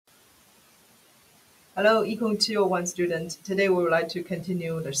Hello, Econ 201 student. Today we would like to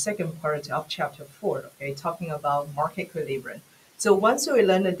continue the second part of chapter 4, okay, talking about market equilibrium. So once we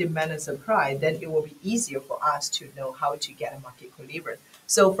learn the demand and supply, then it will be easier for us to know how to get a market equilibrium.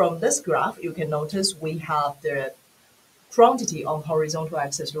 So from this graph, you can notice we have the quantity on horizontal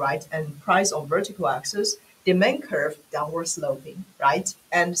axis, right, and price on vertical axis, demand curve downward sloping, right,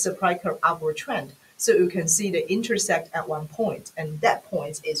 and supply curve upward trend. So you can see they intersect at one point, and that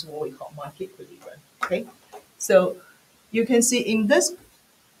point is what we call market equilibrium. Okay, so you can see in this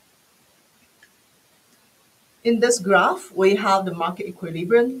graph we have the market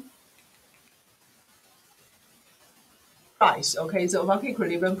equilibrium price. Okay, so market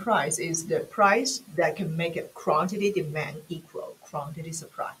equilibrium price is the price that can make a quantity demand equal quantity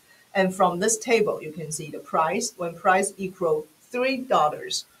supply. And from this table, you can see the price. When price equal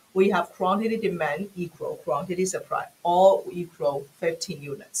 $3, we have quantity demand equal quantity supply, all equal 15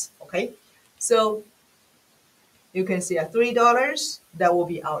 units. Okay, so you can see at $3, that will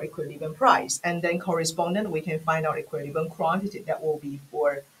be our equilibrium price. And then correspondent, we can find our equilibrium quantity that will be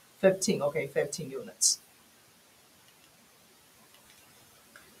for 15, okay, 15 units.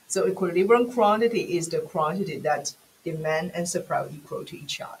 So equilibrium quantity is the quantity that demand and supply are equal to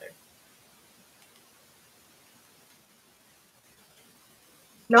each other.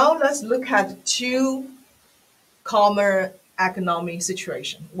 Now let's look at two common economic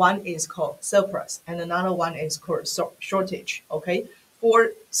situation. One is called surplus and another one is called shortage. Okay,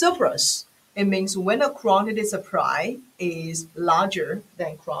 for surplus, it means when a quantity supply is larger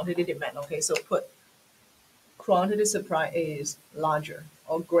than quantity demand. Okay, so put quantity supply is larger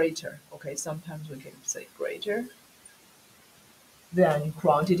or greater. Okay, sometimes we can say greater than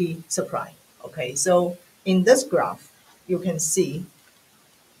quantity supply. Okay, so in this graph, you can see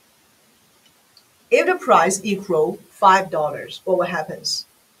if the price equal $5, what happens?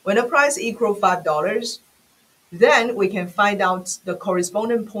 When the price equal $5, then we can find out the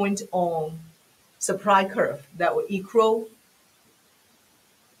corresponding point on supply curve that will equal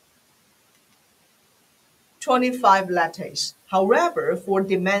 25 lattes. However, for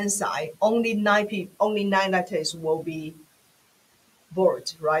demand side, only nine lattes will be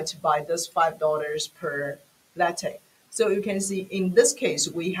bought, right, by this $5 per latte. So you can see in this case,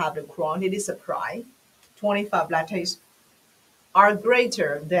 we have the quantity supply, 25 lattes are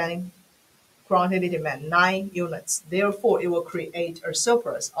greater than quantity demand, 9 units. Therefore, it will create a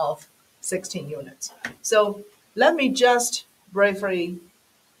surplus of 16 units. So let me just briefly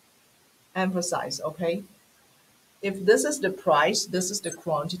emphasize, okay? If this is the price, this is the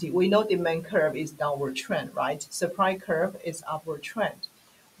quantity. We know demand curve is downward trend, right? Supply curve is upward trend.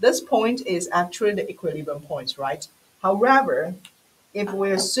 This point is actually the equilibrium point, right? However, if we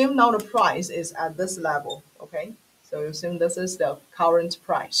assume now the price is at this level, okay? So assume this is the current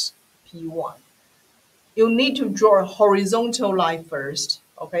price, P1. You need to draw a horizontal line first,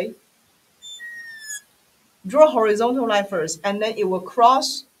 okay? Draw a horizontal line first, and then it will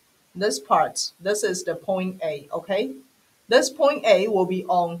cross this part. This is the point A, okay? This point A will be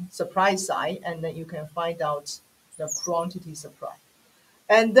on supply side, and then you can find out the quantity supply.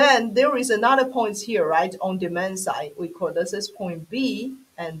 And then there is another point here, right, on demand side. We call this is point B,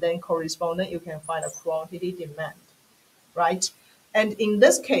 and then corresponding, you can find a quantity demand, right? And in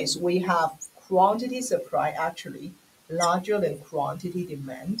this case, we have quantity supply actually larger than quantity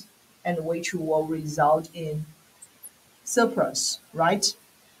demand, and which will result in surplus, right?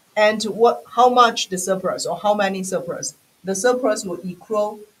 And how much the surplus or how many surplus? The surplus will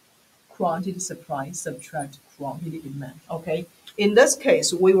equal quantity supply subtract quantity demand. Okay. In this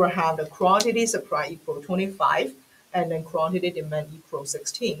case, we will have the quantity supply equal 25 and then quantity demand equal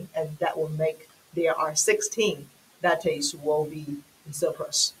 16, and that will make there are 16 that is will be in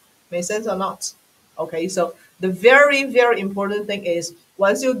surplus. Make sense or not? Okay, so the very, very important thing is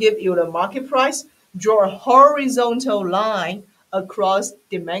once you give you the market price, draw a horizontal line across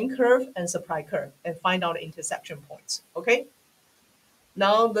demand curve and supply curve and find out the intersection points. Okay,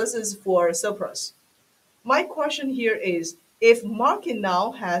 now this is for surplus. My question here is if market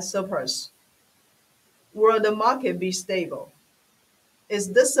now has surplus, will the market be stable?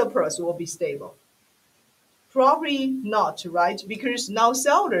 Is this surplus will be stable? Probably not, right? Because now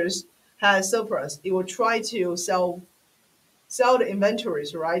sellers has surplus. It will try to sell the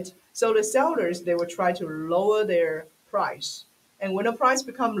inventories, right? So the sellers they will try to lower their price. And when the price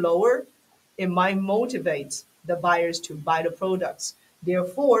become lower, it might motivate the buyers to buy the products.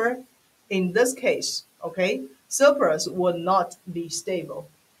 Therefore, in this case, okay, surplus will not be stable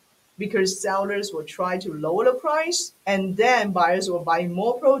because sellers will try to lower the price and then buyers will buy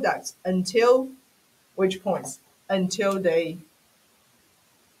more products until which points? Until they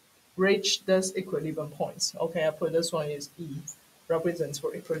reach this equilibrium points. Okay, I put this one is E, represents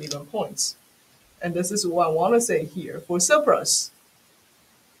for equilibrium points. And this is what I want to say here. For surplus,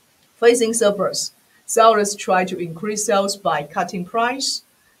 facing surplus, sellers try to increase sales by cutting price,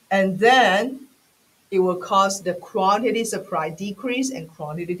 and then it will cause the quantity supply decrease and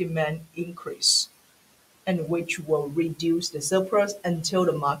quantity demand increase, and which will reduce the surplus until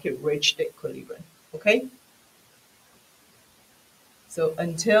the market reach the equilibrium. Okay? So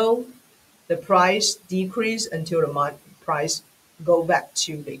until the price decrease, until the price go back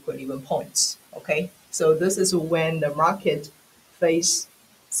to the equilibrium points. Okay? So this is when the market face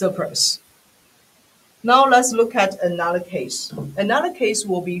surplus. Now let's look at another case. Another case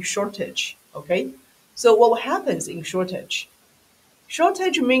will be shortage. Okay? So what happens in shortage?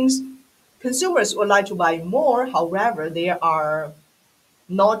 Shortage means consumers would like to buy more, however, there are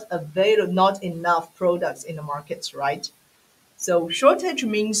not enough products in the markets, right? So shortage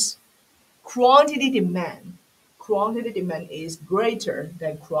means quantity demand. Quantity demand is greater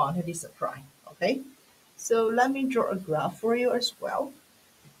than quantity supply. Okay? So let me draw a graph for you as well.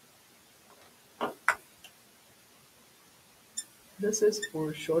 This is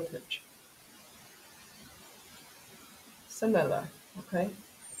for shortage. Similar, okay?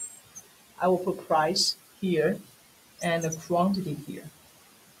 I will put price here and the quantity here.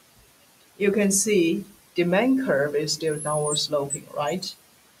 You can see demand curve is still downward sloping, right?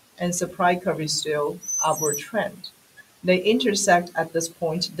 And supply curve is still upward trend. They intersect at this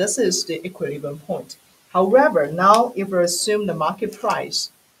point. This is the equilibrium point. However, now if we assume the market price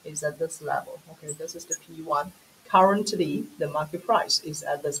is at this level, okay, this is the P1. Currently, the market price is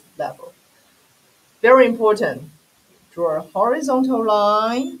at this level. Very important. Draw a horizontal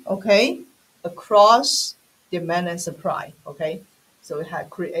line, okay, across demand and supply, okay. So it had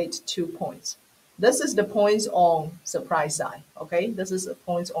create 2 points. This is the points on supply side, okay. This is the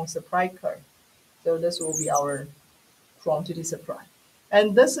points on supply curve. So this will be our quantity supply.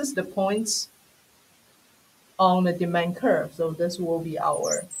 And this is the points on the demand curve. So this will be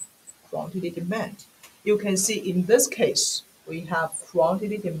our quantity demand. You can see in this case, we have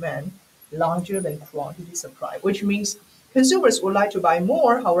quantity demand larger than quantity supply, which means consumers would like to buy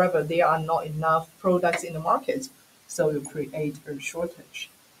more. However, there are not enough products in the market. So you create a shortage.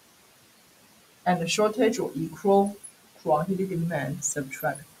 And the shortage will equal quantity demand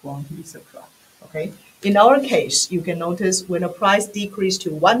subtract quantity supply. Okay. In our case, you can notice when the price decreased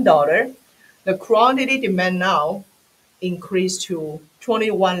to $1, the quantity demand now increased to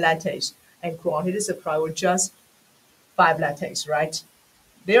 21 lattes, and quantity supply was just 5 lattes, right?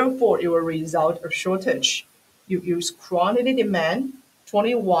 Therefore, it will result a shortage. You use quantity demand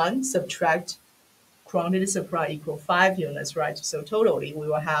 21 subtract quantity supply equal 5 units, right? So totally, we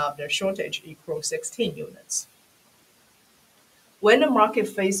will have the shortage equal 16 units. When the market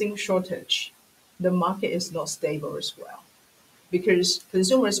facing shortage, the market is not stable as well because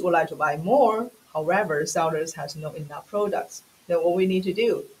consumers would like to buy more. However, sellers has not enough products. Then what we need to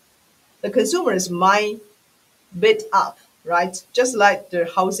do, the consumers might bid up, right? Just like the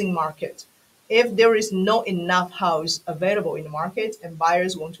housing market. If there is not enough house available in the market and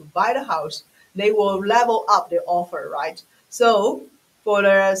buyers want to buy the house, they will level up their offer, right? So for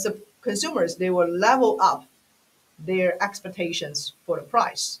the consumers, they will level up their expectations for the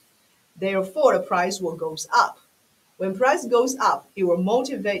price. Therefore, the price will goes up. When price goes up, it will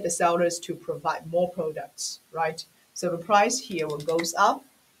motivate the sellers to provide more products, right? So the price here will goes up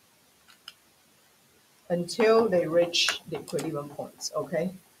until they reach the equilibrium points,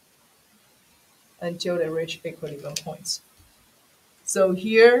 okay? Until they reach equilibrium points. So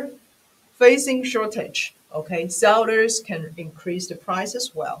here, facing shortage, okay, sellers can increase the price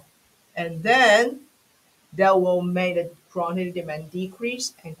as well. And then that will make the quantity demand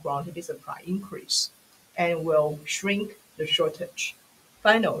decrease and quantity supply increase and will shrink the shortage.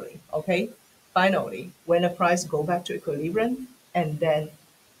 Finally, okay, finally, when the price go back to equilibrium and then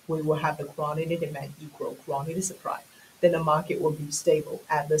we will have the quantity demand equal quantity supply, then the market will be stable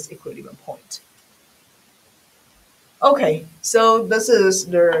at this equilibrium point. Okay, so this is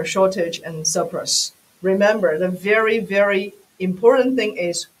the shortage and surplus. Remember, the very, very important thing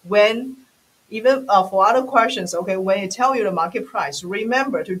is when, even for other questions, okay, when it tell you the market price,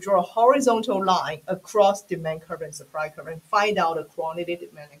 remember to draw a horizontal line across demand curve and supply curve and find out the quantity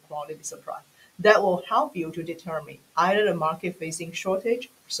demand and quantity supply. That will help you to determine either the market facing shortage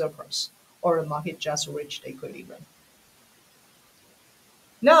or surplus, or the market just reached equilibrium.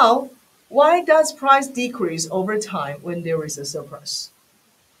 Now, why does price decrease over time when there is a surplus?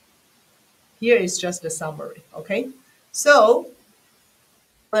 Here is just the summary, okay? So,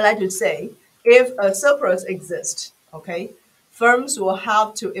 I like to say, if a surplus exists, okay, firms will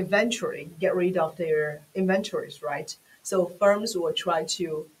have to eventually get rid of their inventories, right? So firms will try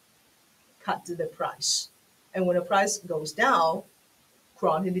to cut the price. And when the price goes down,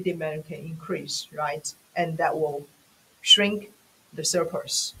 quantity demand can increase, right? And that will shrink the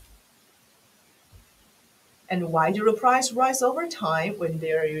surplus. And why do the price rise over time when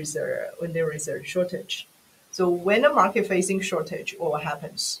there is a shortage? So when a market facing shortage, what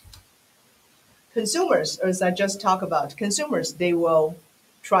happens? Consumers, as I just talked about, consumers they will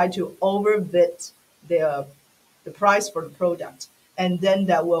try to overbid their the price for the product, and then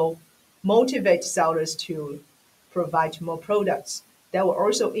that will motivate sellers to provide more products. That will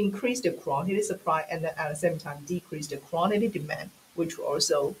also increase the quantity supply and then at the same time decrease the quantity demand, which will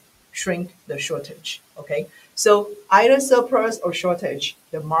also shrink the shortage. Okay, so either surplus or shortage,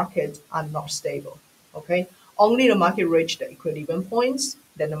 the market are not stable. Okay, only the market reach the equilibrium points,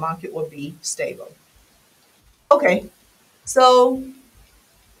 then the market will be stable. Okay, so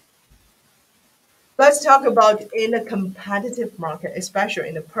let's talk about in a competitive market, especially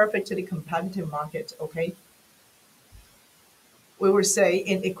in a perfectly competitive market. Okay, we will say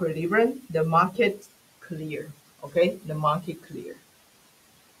in equilibrium, the market clear. Okay, the market clear.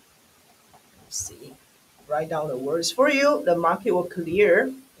 Let's see, write down the words for you. The market will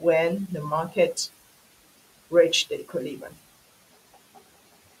clear when the market reach the equilibrium.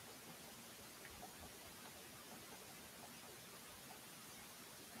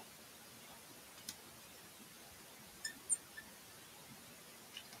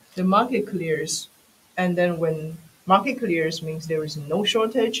 The market clears, and then when market clears means there is no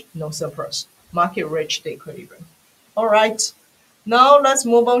shortage, no surplus. Market reach the equilibrium. All right, now let's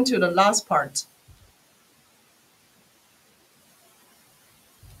move on to the last part.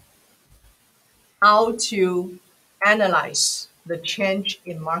 How to analyze the change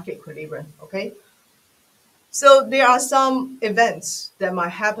in market equilibrium. Okay, so there are some events that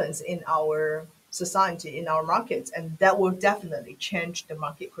might happen in our society, in our markets, and that will definitely change the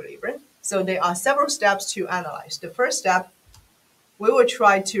market equilibrium. So there are several steps to analyze. The first step, we will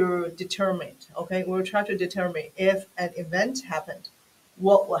try to determine, okay, we will try to determine if an event happened,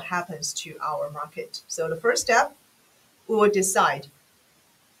 what will happen to our market. So the first step, we will decide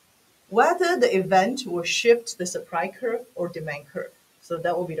whether the event will shift the supply curve or demand curve. So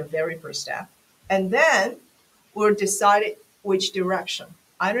that will be the very first step. And then we'll decide which direction,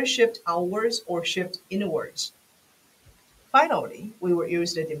 either shift outwards or shift inwards. Finally, we will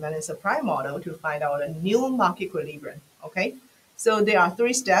use the demand and supply model to find out a new market equilibrium. Okay, so there are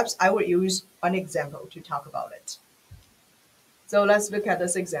three steps. I will use an example to talk about it. So let's look at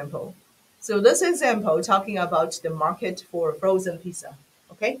this example. So this example talking about the market for frozen pizza.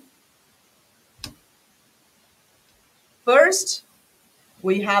 Okay, first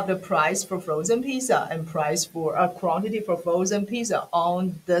we have the price for frozen pizza and price for a quantity for frozen pizza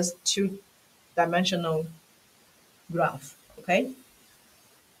on this two-dimensional graph. Okay,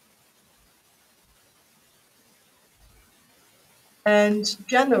 and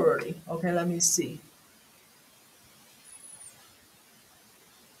generally, okay, let me see.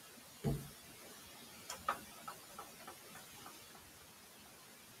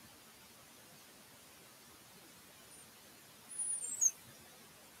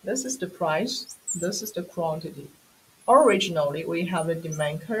 This is the price, this is the quantity. Originally, we have a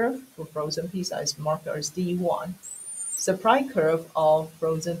demand curve for frozen pizza is marked as D1. Supply curve of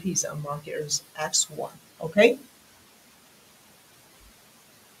frozen pizza marked as X1. Okay?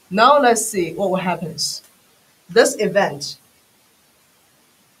 Now let's see what happens. This event,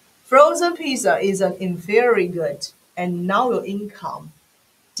 frozen pizza is an inferior good, and now your income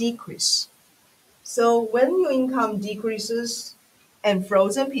decrease. So when your income decreases and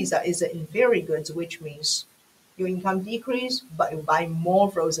frozen pizza is an inferior goods, which means your income decrease, but you buy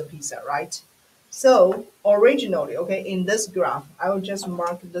more frozen pizza, right? So originally, okay, in this graph, I will just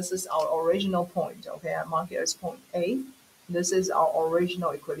mark this is our original point. Okay, I mark it as point A. This is our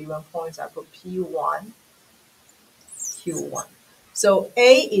original equilibrium points. I put P1, Q1. So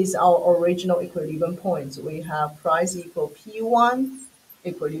A is our original equilibrium points. We have price equal P1,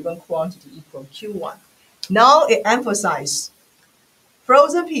 equilibrium quantity equal Q1. Now it emphasizes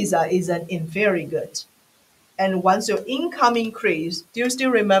frozen pizza is an inferior good. And once your income increase, do you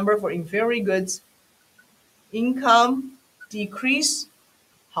still remember for inferior goods, income decrease?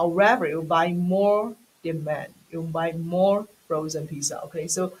 However, you buy more demand. You buy more frozen pizza. Okay,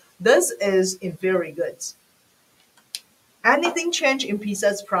 so this is inferior goods. Anything change in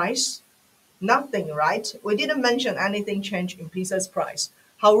pizza's price? Nothing, right? We didn't mention anything change in pizza's price.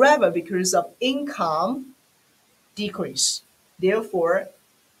 However, because of income decrease, therefore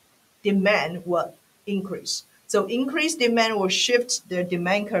demand will increase. So increased demand will shift the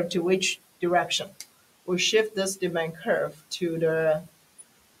demand curve to which direction? We'll shift this demand curve to the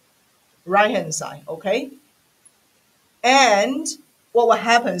right-hand side, okay? And what will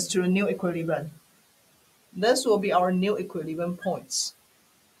happen to the new equilibrium? This will be our new equilibrium points.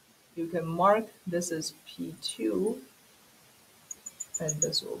 You can mark this is P2 and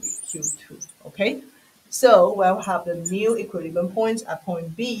this will be Q2, okay? So we'll have the new equilibrium points at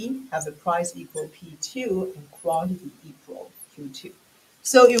point B, have the price equal P2 and quantity equal Q2.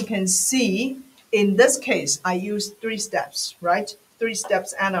 So you can see in this case, I use 3 steps, right? 3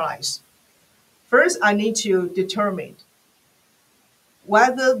 steps analyze. First, I need to determine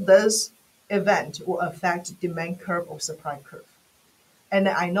whether this event will affect demand curve or supply curve. And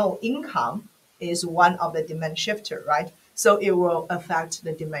I know income is one of the demand shifter, right? So it will affect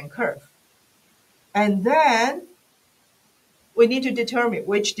the demand curve. And then we need to determine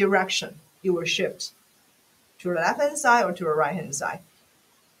which direction it will shift, to the left-hand side or to the right-hand side.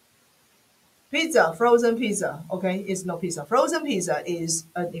 Pizza, frozen pizza, okay, is no pizza. Frozen pizza is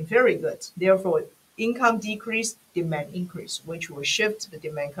an inferior good. Therefore, income decrease, demand increase, which will shift the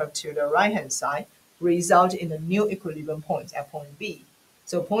demand curve to the right-hand side, result in a new equilibrium point at point B.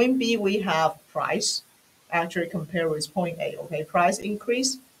 So point B, we have price, actually compared with point A, okay? Price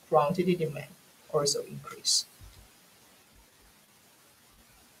increase, quantity demand also increase.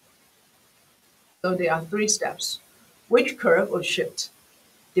 So there are 3 steps. Which curve will shift?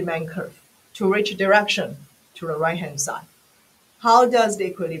 Demand curve. To which direction? To the right-hand side. How does the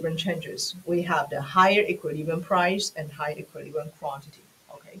equilibrium changes? We have the higher equilibrium price and higher equilibrium quantity,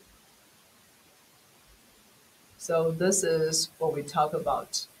 okay? So this is what we talk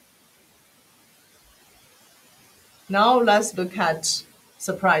about. Now let's look at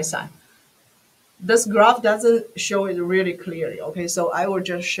supply side. This graph doesn't show it really clearly, okay? So I will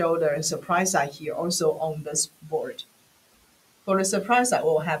just show the supply side here also on this board. For the supply side,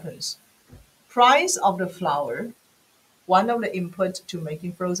 what happens? Price of the flour, one of the input to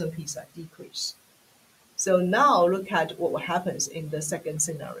making frozen pizza, decrease. So now look at what happens in the second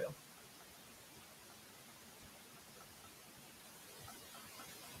scenario.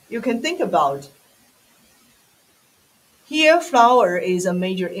 You can think about here, flour is a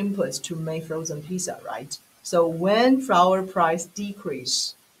major input to make frozen pizza, right? So when flour price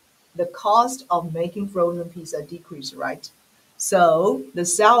decrease, the cost of making frozen pizza decrease, right? So the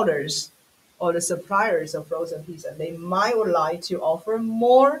sellers or the suppliers of frozen pizza, they might would like to offer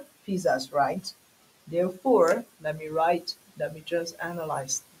more pizzas, right? Therefore, let me just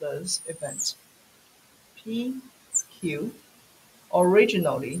analyze this event. PQ,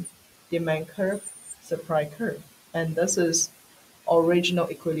 originally demand curve, supply curve. And this is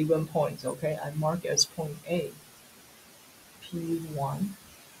original equilibrium points, okay? I mark it as point A, P1,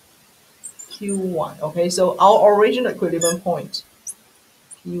 Q1, okay? So our original equilibrium point,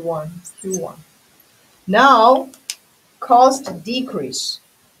 P1, Q1. Now, cost decrease,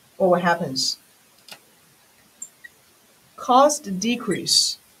 what happens? Cost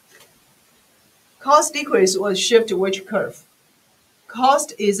decrease. Cost decrease will shift to which curve?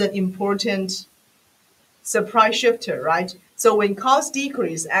 Cost is an important supply shifter, right? So when cost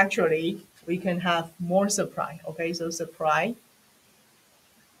decrease, actually, we can have more supply, okay? So supply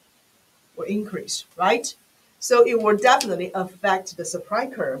will increase, right? So it will definitely affect the supply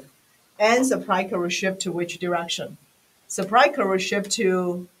curve, and supply curve will shift to which direction? Supply curve will shift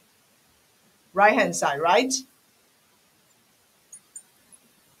to right-hand side, right?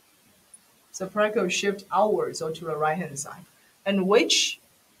 Supply curve will shift outwards or to the right-hand side, and which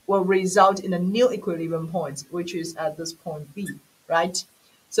will result in a new equilibrium point, which is at this point B, right?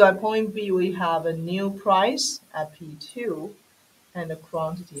 So at point B, we have a new price at P2 and a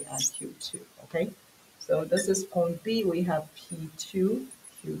quantity at Q2, okay? So this is point B, we have P2,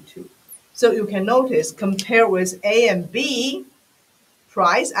 Q2. So you can notice, compare with A and B,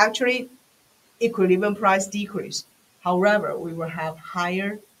 price actually equilibrium price decrease. However, we will have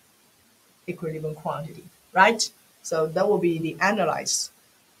higher equilibrium quantity, right? So that will be the analysis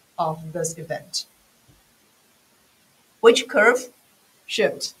of this event. Which curve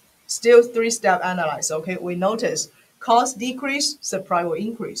shift? Still 3-step analysis, okay? We notice cost decrease, supply will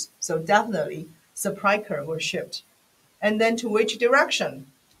increase. So definitely supply curve will shift. And then to which direction?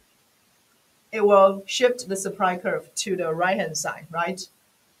 It will shift the supply curve to the right-hand side, right?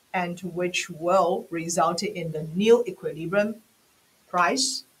 And which will result in the new equilibrium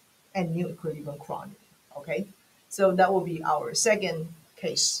price and new equilibrium quantity, okay? So that will be our second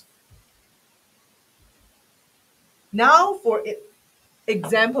case. Now for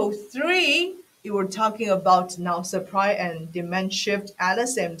example 3, you were talking about now supply and demand shift at the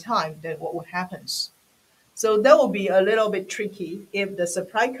same time, then what will happen? So that will be a little bit tricky if the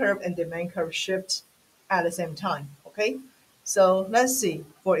supply curve and demand curve shift at the same time, okay? So let's see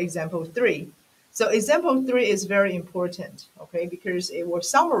for example 3. So example 3 is very important, okay, because it will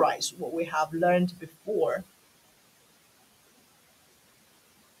summarize what we have learned before.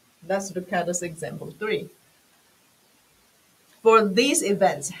 Let's look at this example 3. For these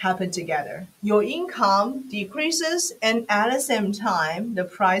events happen together, your income decreases and at the same time, the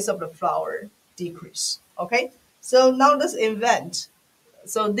price of the flower decrease, okay? So now this event,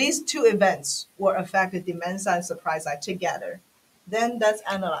 so these two events will affect the demand side and supply side together. Then let's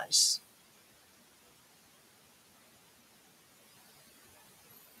analyze.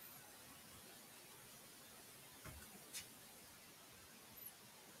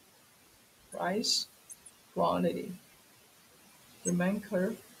 Price, quantity, demand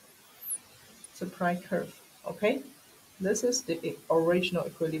curve, supply curve, okay? This is the original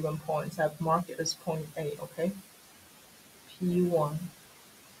equilibrium points. I've marked it as point A, okay? P1,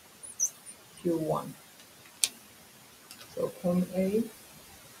 Q1. So point A,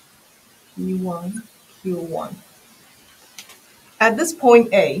 P1, Q1. At this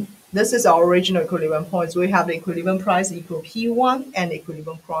point A, this is our original equilibrium points. We have the equilibrium price equal P1 and the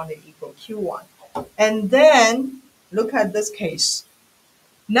equilibrium quantity equal Q1. And then look at this case.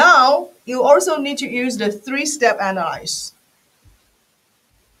 Now you also need to use the three-step analysis.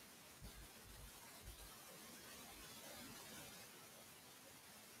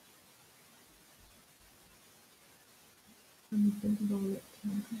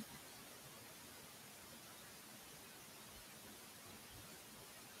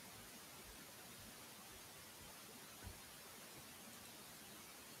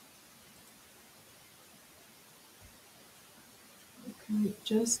 Okay,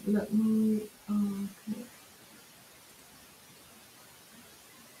 just let me. Okay.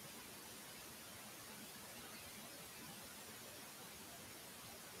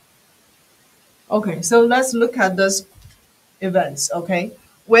 Okay, so let's look at this events. Okay,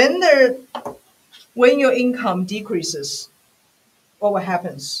 when your income decreases, what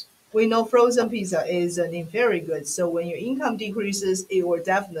happens? We know frozen pizza is an inferior good, so when your income decreases, it will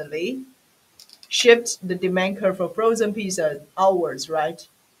definitely shift the demand curve for frozen pizza outwards, right?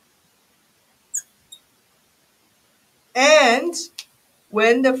 And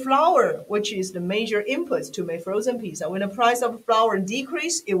when the flour, which is the major input to make frozen pizza, when the price of flour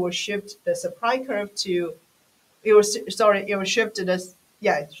decrease, it will shift the supply curve to, it will shift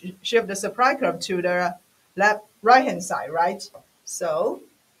shift the supply curve to the left right hand side, right? So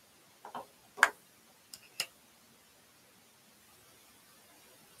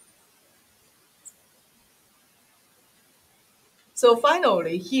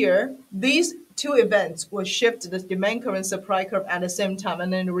finally here, these two events will shift the demand curve and supply curve at the same time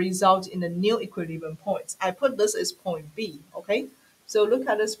and then result in the new equilibrium points. I put this as point B, okay? So look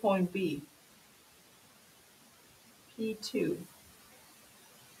at this point B, P2,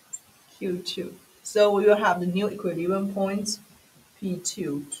 Q2. So we will have the new equilibrium points,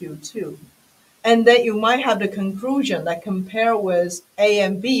 P2, Q2. And then you might have the conclusion that compare with A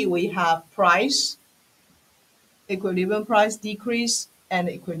and B, we have price, equilibrium price decrease, and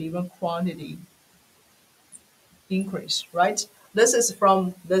equilibrium quantity increase, right? This is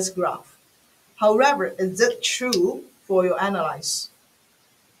from this graph. However, is it true for your analyze?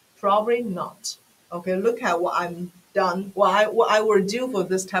 Probably not. Okay, look at what I'm done, what I will do for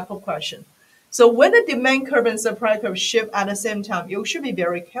this type of question. So when the demand curve and supply curve shift at the same time, you should be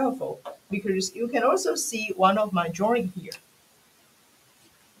very careful because you can also see one of my drawing here.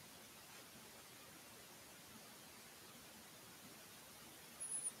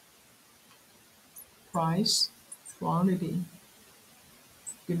 Price, quantity,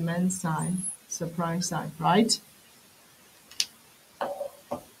 demand side, supply side, right?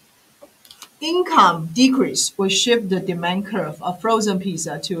 Income decrease will shift the demand curve of frozen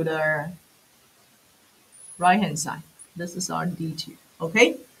pizza to the right-hand side. This is our D2,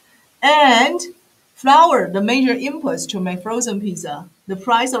 okay? And flour, the major inputs to make frozen pizza, the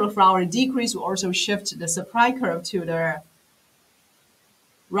price of the flour decrease will also shift the supply curve to the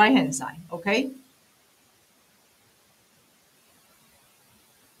right-hand side, okay?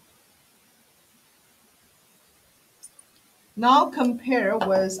 Now compare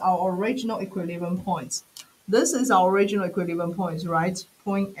with our original equilibrium points. This is our original equilibrium points, right?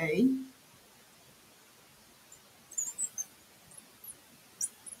 Point A.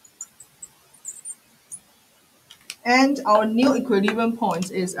 And our new equilibrium point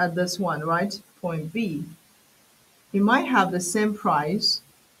is at this one, right? Point B. It might have the same price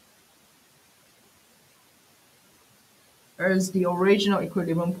as the original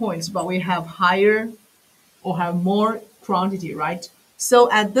equilibrium points, but we have higher or have more quantity, right?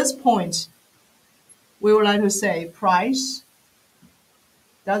 So at this point, we would like to say price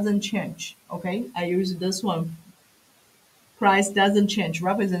doesn't change. Okay, I use this one. Price doesn't change,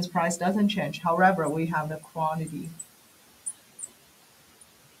 represents price doesn't change. However, we have the quantity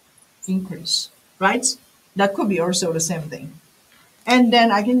increase, right? That could be also the same thing. And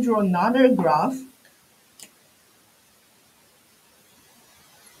then I can draw another graph.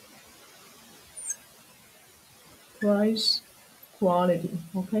 Price, quality,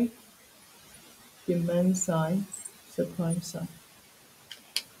 okay? Demand side, supply side.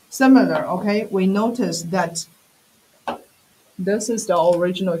 Similar, okay? We notice that this is the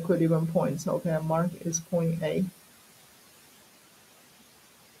original equilibrium point. Okay, mark is point A.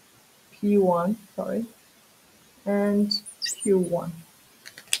 P1, sorry, and Q1.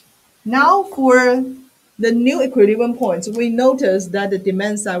 Now for the new equilibrium points, we notice that the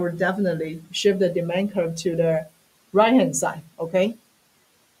demand side will definitely shift the demand curve to the right-hand side, okay?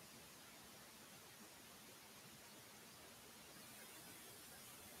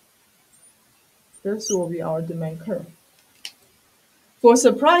 This will be our demand curve. For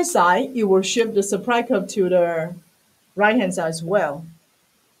supply side, it will shift the supply curve to the right-hand side as well.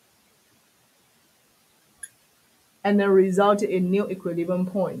 And then result in new equilibrium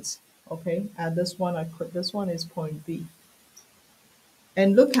points, okay? At this one, I click this one is point B.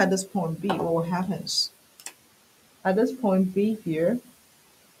 And look at this point B, what happens? At this point B here,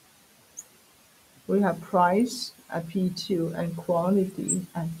 we have price at P2 and quantity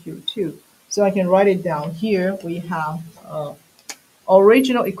at Q2. So I can write it down here. We have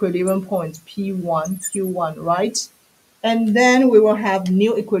original equilibrium points P1, Q1, right? And then we will have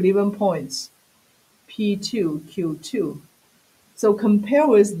new equilibrium points P2, Q2. So compare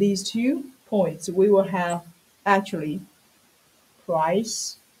with these 2 points, we will have actually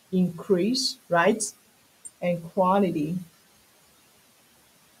price increase, right? And quantity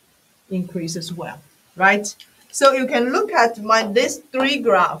increase as well, right? So you can look at this 3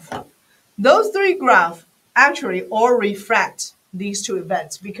 graph. Those 3 graphs actually all reflect these 2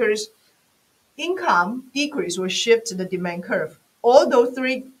 events because income decrease will shift the demand curve. All those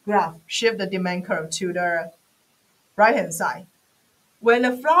 3 graphs shift the demand curve to the right-hand side. When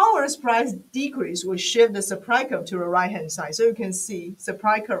the flour's price decrease, will shift the supply curve to the right-hand side. So you can see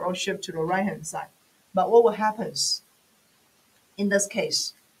supply curve will shift to the right-hand side. But what will happen in this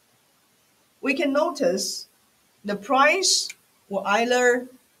case? We can notice the price will either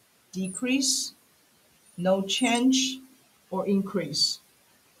decrease, no change, or increase,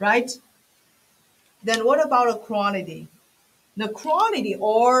 right? Then what about the quantity? The quantity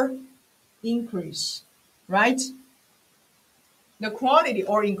or increase, right? The quantity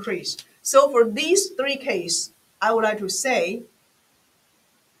or increase. So for these 3 cases, I would like to say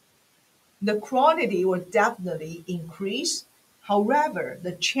the quantity will definitely increase. However,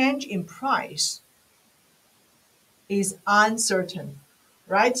 the change in price is uncertain,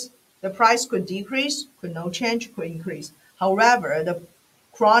 right? The price could decrease, could no change, could increase. However, the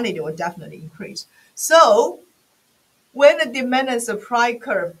quantity will definitely increase. So when the demand and supply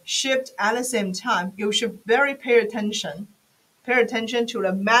curve shift at the same time, you should very pay attention to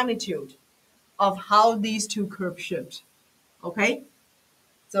the magnitude of how these 2 curves shift, okay?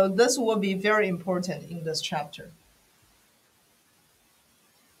 So this will be very important in this chapter.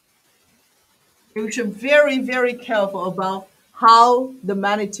 You should very, very careful about how the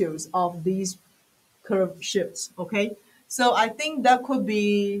magnitudes of these curve shifts, okay? So I think that could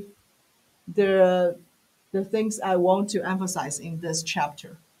be the things I want to emphasize in this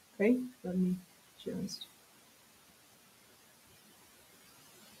chapter, okay? Let me just...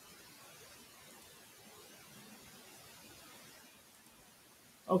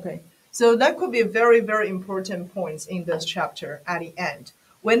 Okay, so that could be very, very important points in this chapter at the end.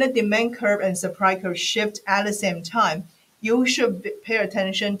 When the demand curve and supply curve shift at the same time, you should pay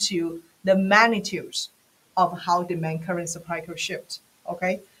attention to the magnitudes of how demand curve and supply curve shift,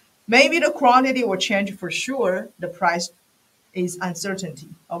 okay? Maybe the quantity will change for sure, the price is uncertainty,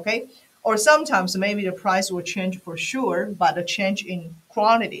 okay? Or sometimes maybe the price will change for sure, but the change in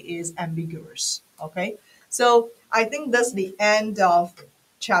quantity is ambiguous, okay? So I think that's the end of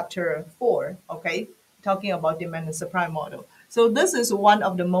chapter 4, okay? Talking about demand and supply model. So this is one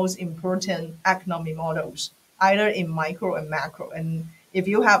of the most important economic models, either in micro and macro. And if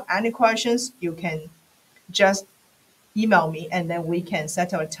you have any questions, you can just email me and then we can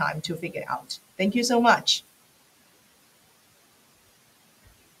set a time to figure it out. Thank you so much.